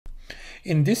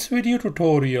In this video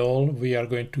tutorial, we are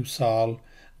going to solve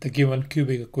the given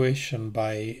cubic equation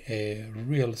by a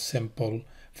real simple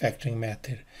factoring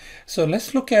method. So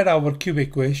let's look at our cubic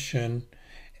equation.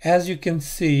 As you can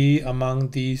see,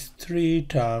 among these three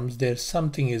terms, there's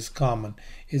something is common.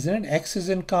 Isn't it? X is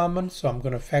in common, so I'm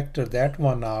going to factor that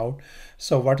one out.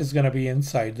 So what is going to be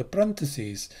inside the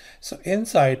parentheses? So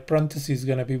inside parentheses is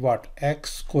going to be what?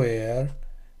 X squared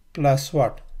plus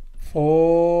what?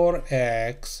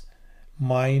 4x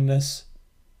minus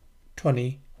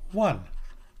 21.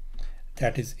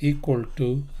 That is equal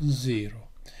to 0.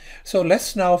 So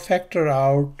let's now factor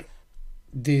out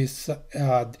this.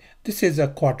 This is a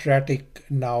quadratic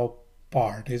now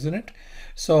part, isn't it?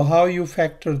 So how you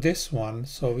factor this one?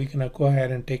 So we're gonna go ahead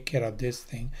and take care of this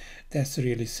thing. That's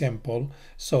really simple.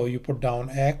 So you put down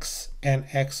x and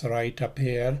x right up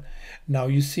here. Now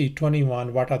you see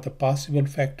 21. What are the possible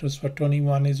factors for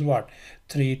 21 is what?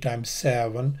 3 times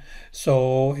 7.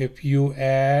 So if you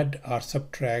add or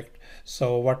subtract,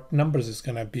 so what numbers is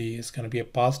gonna be? It's gonna be a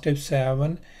positive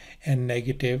 7 and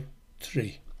negative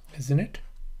 3, isn't it?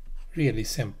 Really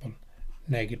simple.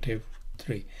 Negative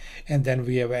 3. And then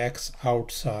we have x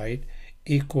outside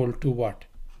equal to what?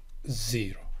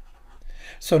 0.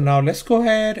 So now let's go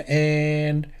ahead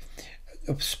and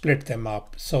split them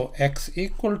up. So x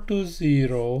equal to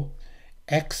 0,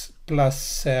 x plus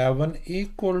 7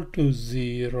 equal to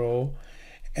 0,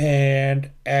 and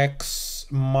x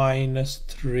minus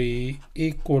 3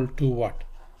 equal to what?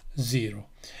 0.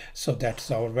 So that's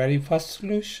our very first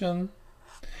solution.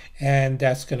 And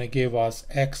that's going to give us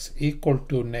x equal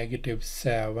to negative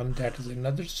 7. That is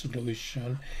another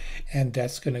solution. And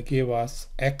that's going to give us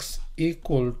x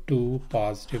equal to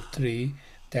positive 3.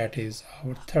 That is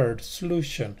our third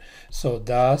solution. So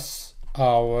thus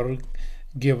our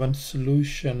given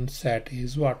solution set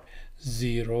is what?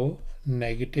 0,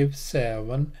 negative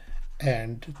 7,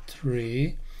 and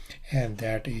 3. And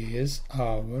that is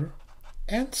our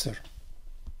answer.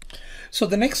 So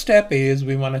the next step is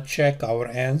we want to check our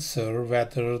answer,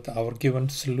 whether our given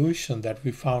solution that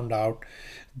we found out,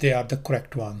 they are the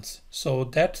correct ones. So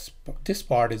this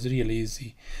part is really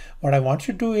easy. What I want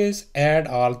you to do is add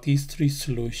all these three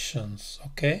solutions.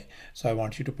 Okay, so I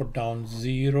want you to put down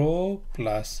 0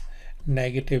 plus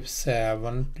negative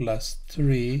 7 plus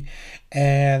 3,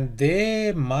 and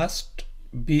they must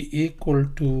be equal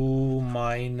to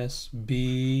minus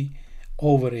b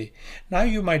over a. Now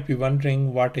you might be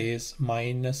wondering, what is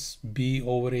minus b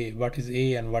over a? What is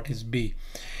a and what is b?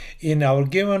 In our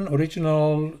given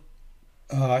original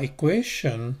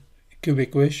equation, cubic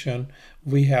equation,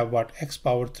 we have what? X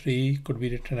power 3 could be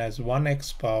written as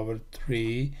 1x power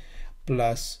 3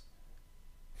 plus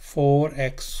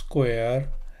 4x squared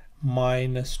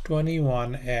minus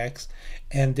 21x,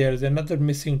 and there's another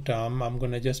missing term. I'm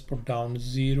going to just put down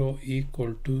 0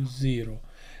 equal to 0.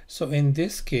 So in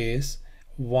this case,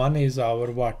 1 is our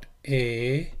what?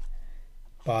 A,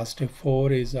 positive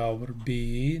 4 is our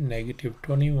B, negative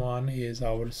 21 is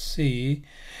our C,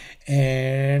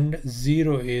 and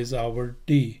 0 is our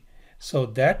D. So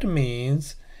that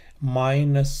means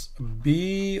minus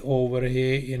B over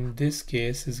A in this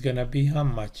case is gonna be how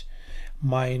much?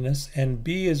 Minus, and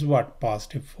B is what?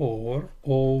 Positive 4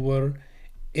 over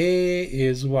A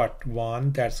is what?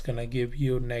 1. That's gonna give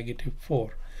you negative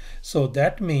 4. So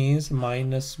that means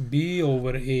minus b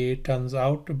over a turns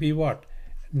out to be what?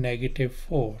 Negative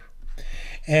 4.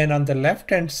 And on the left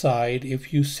hand side,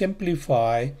 if you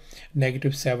simplify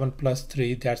negative 7 plus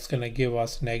 3, that's going to give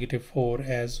us negative 4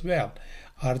 as well.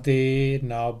 Are they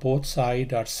now both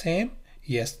sides are same?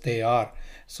 Yes, they are.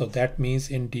 So that means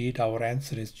indeed our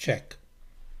answer is check.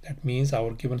 That means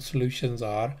our given solutions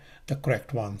are the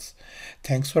correct ones.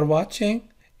 Thanks for watching.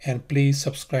 And please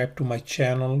subscribe to my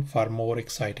channel for more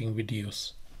exciting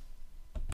videos.